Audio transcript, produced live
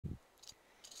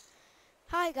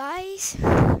Hi guys,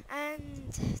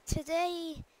 and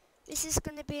today this is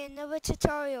going to be another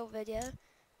tutorial video,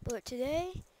 but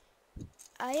today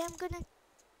I am going to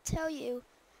tell you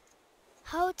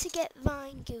how to get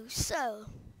vine goose. So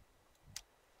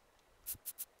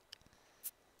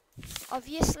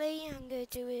obviously I'm going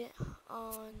to do it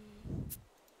on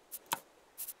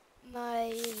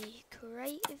my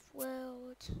creative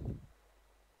world.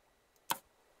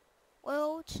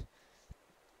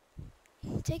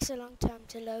 It takes a long time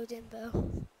to load in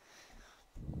though.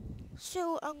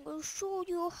 So I'm going to show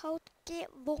you how to get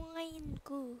vine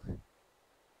goose.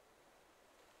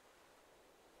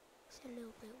 It's a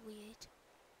little bit weird.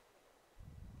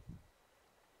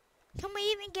 Can we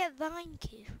even get vine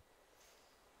goose?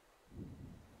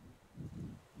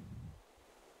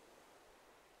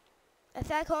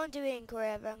 If I can't do it in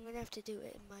creative, I'm going to have to do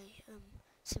it in my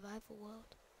survival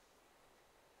world.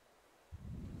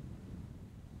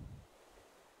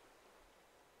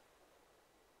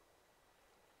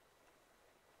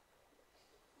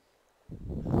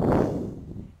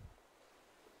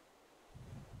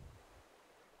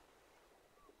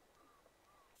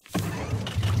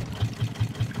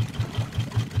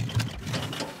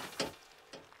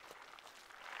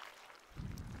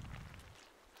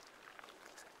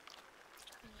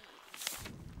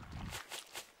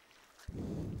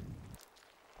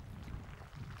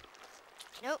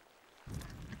 Nope.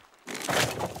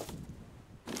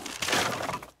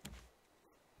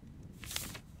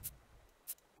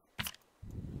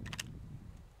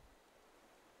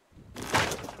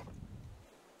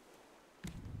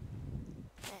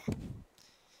 There.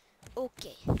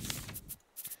 Okay.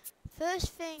 First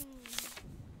thing.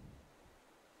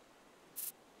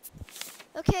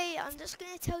 Okay, I'm just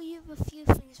going to tell you a few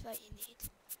things that you need.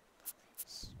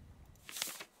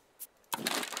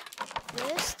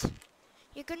 First,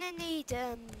 you're going to need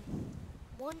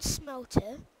one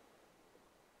smelter.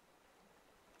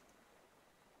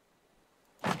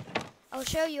 I'll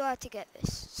show you how to get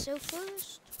this. So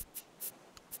first,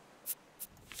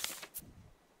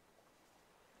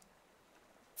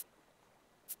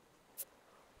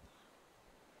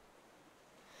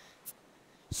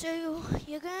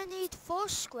 you're going to need 4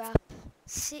 scrap,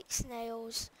 6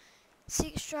 nails,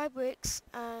 6 dry bricks,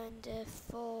 and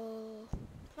 4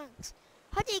 planks.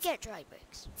 How do you get dry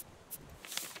bricks?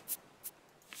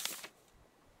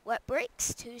 Wet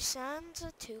bricks, 2 sand,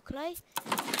 2 clay, 6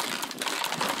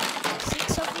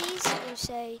 of these, we'll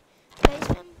say place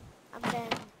them, and then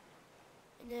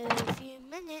in a few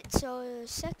minutes or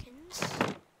seconds,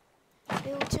 it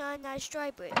will turn as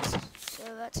dry bricks.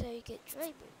 So that's how you get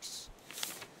dry bricks.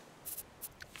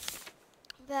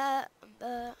 And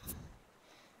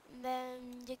then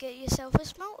you get yourself a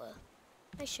smelter.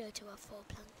 Make sure to have 4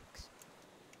 planks.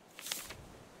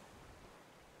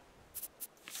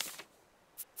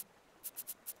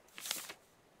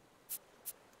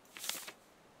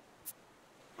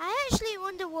 I actually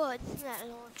wonder what internet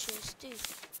launchers do.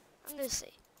 I'm gonna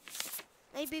see.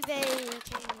 Maybe they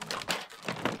can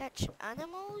catch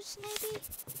animals, maybe?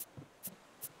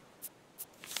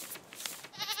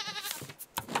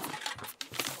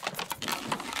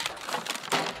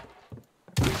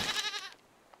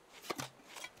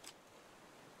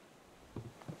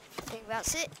 I think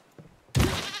that's it.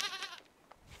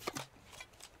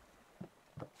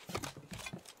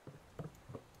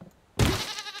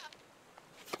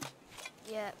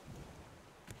 Yeah.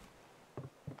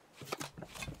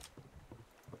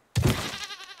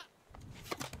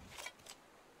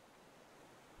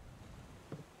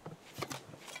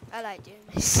 I like doing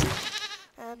this.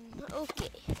 Okay.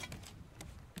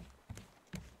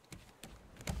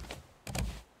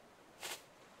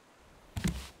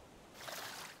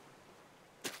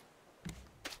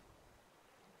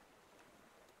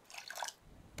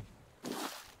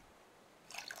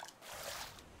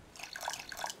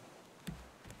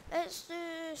 Let's do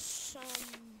some...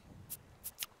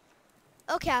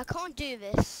 Okay, I can't do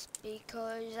this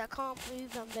because I can't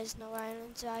move on there's no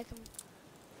island, so I can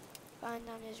find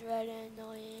down is red and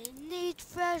annoying. Need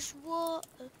fresh water.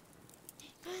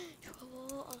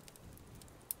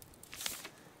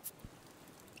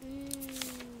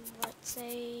 Let's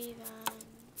save and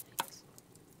fix.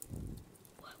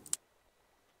 Whoa.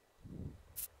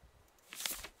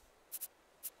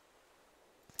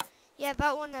 Yeah,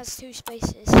 that one has 2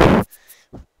 spaces.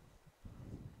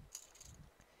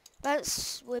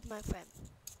 That's with my friend.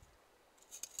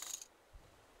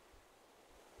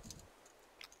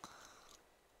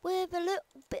 With a little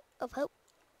bit of help.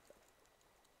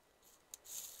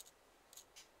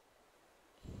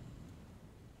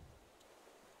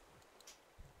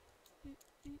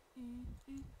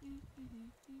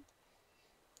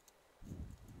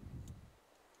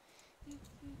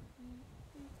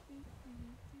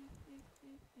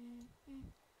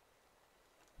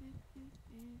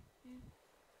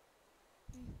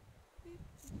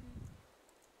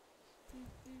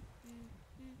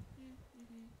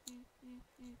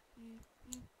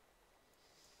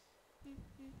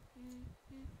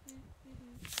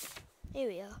 Here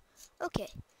we are. Okay.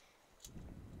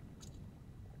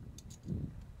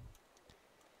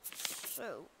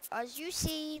 So, as you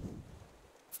see,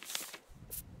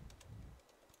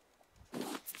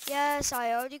 yes,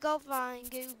 I already got vine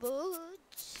goo, but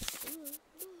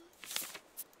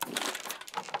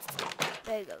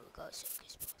there you go, we got a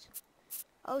circuit spot.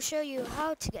 I'll show you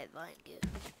how to get vine goo.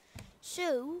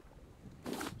 So,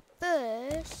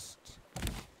 first,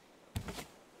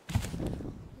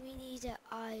 we need an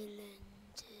island.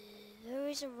 There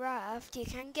is a raft. You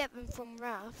can get them from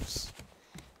rafts,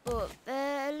 but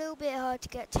they're a little bit hard to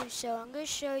get to. So I'm going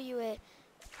to show you it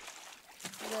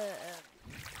the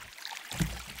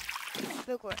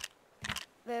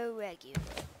regular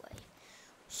way.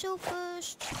 So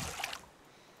first,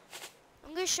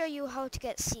 I'm going to show you how to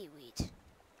get seaweed.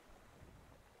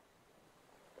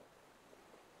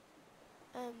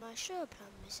 I should have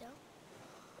planned myself.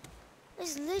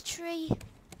 There's literally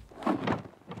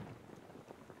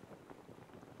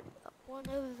one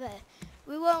over there.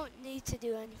 We won't need to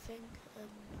do anything.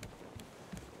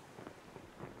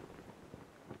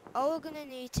 All we're gonna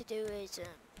need to do is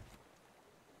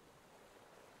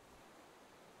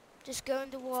just go in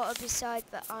the water beside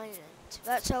the island.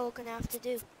 That's all we're gonna have to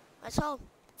do. That's all.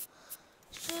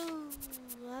 So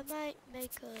I might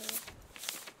make a.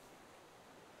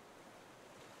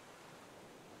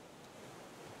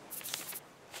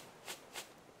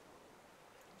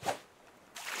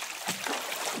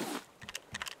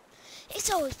 It's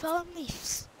always palm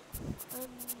leaves.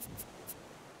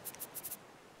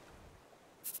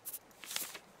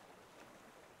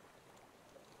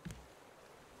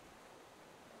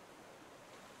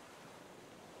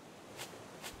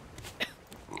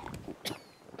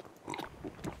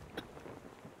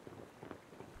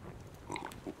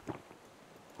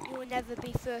 You will never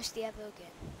be thirsty ever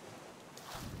again.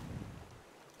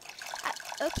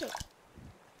 Okay.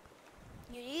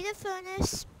 You need a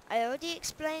furnace. I already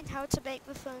explained how to make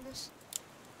the furnace.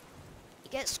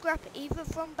 You get scrap either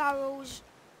from barrels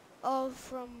or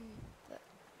from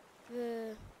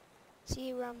the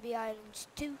sea around the islands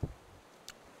too.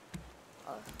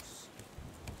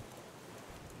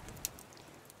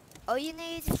 All you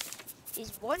need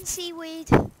is one seaweed,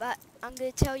 but I'm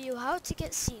going to tell you how to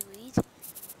get seaweed.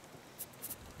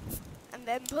 And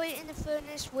then put it in the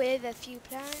furnace with a few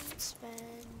plants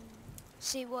and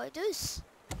see what it does.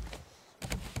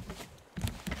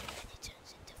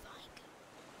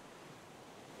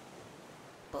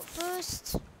 But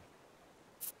first,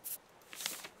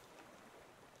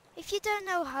 if you don't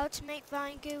know how to make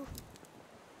vine goo,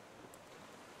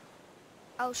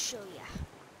 I'll show you.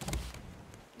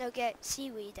 No, get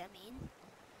seaweed, I mean.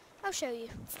 I'll show you.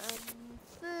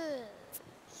 First.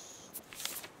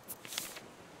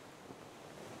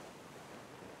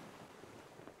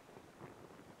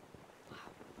 Wow.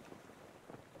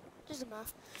 Doesn't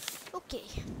matter. Okay.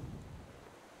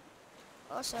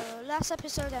 Also, last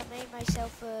episode I made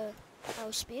myself a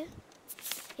mouse spear.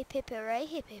 Hip hip hooray,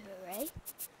 hip hip hooray.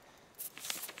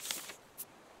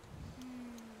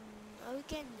 Are we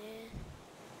getting there?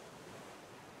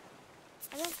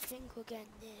 I don't think we're getting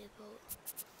there, but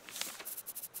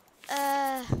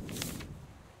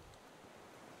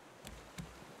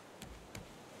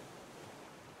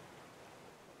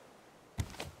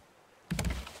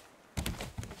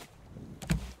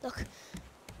look.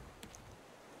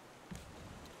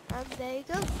 And there you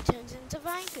go, turns into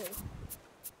vine goo.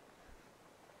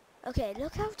 Okay,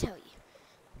 look, I'll tell you.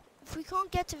 If we can't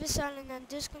get to this island, I'm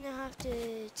just gonna have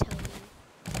to tell you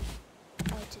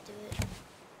how to do it.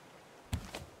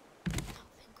 I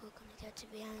don't think we're gonna get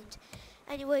to the island.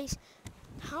 Anyways,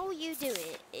 how you do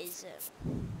it is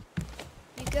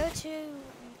you go to an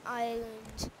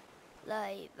island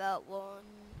like that one.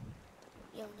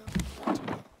 You know,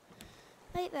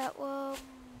 like that one.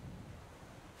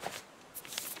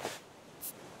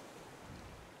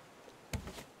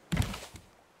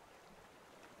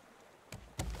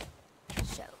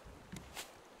 So,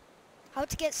 how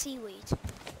to get seaweed?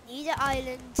 Need an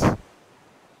island.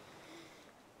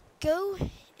 Go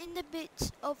in the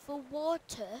bit of the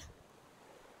water.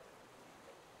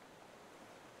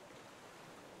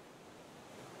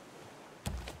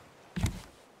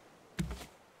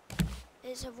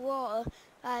 It's of water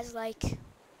that has like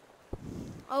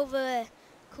all the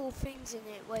cool things in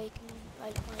it where you can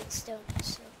like find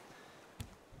stones.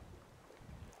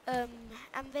 So.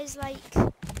 And there's like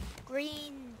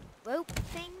green rope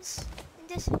things in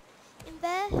this in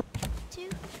there too.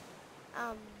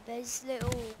 There's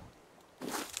little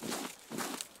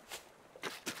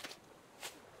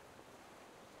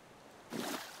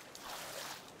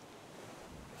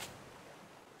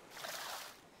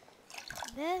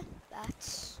there.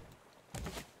 That's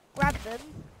grab them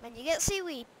when you get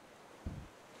seaweed.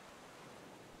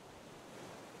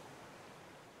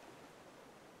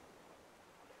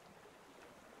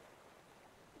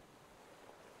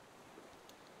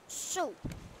 So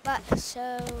that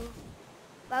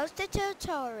was the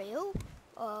tutorial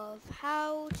of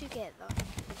how to get them.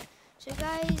 So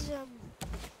guys,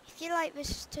 if you like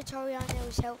this tutorial and it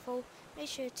was helpful, make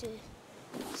sure to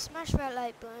smash that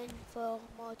like button for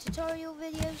more tutorial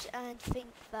videos, and think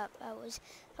that was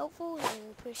helpful and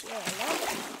appreciate it a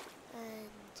lot. And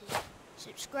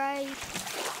subscribe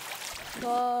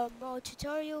for more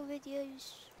tutorial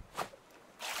videos.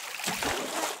 Hit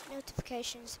that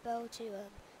notifications bell to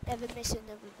never miss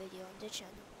another video on the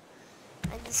channel.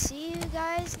 And see you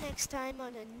guys next time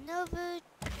on another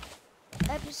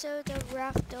episode of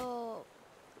Raft or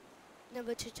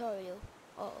another tutorial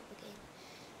of the game.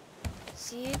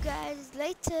 See you guys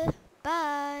later.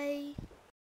 Bye.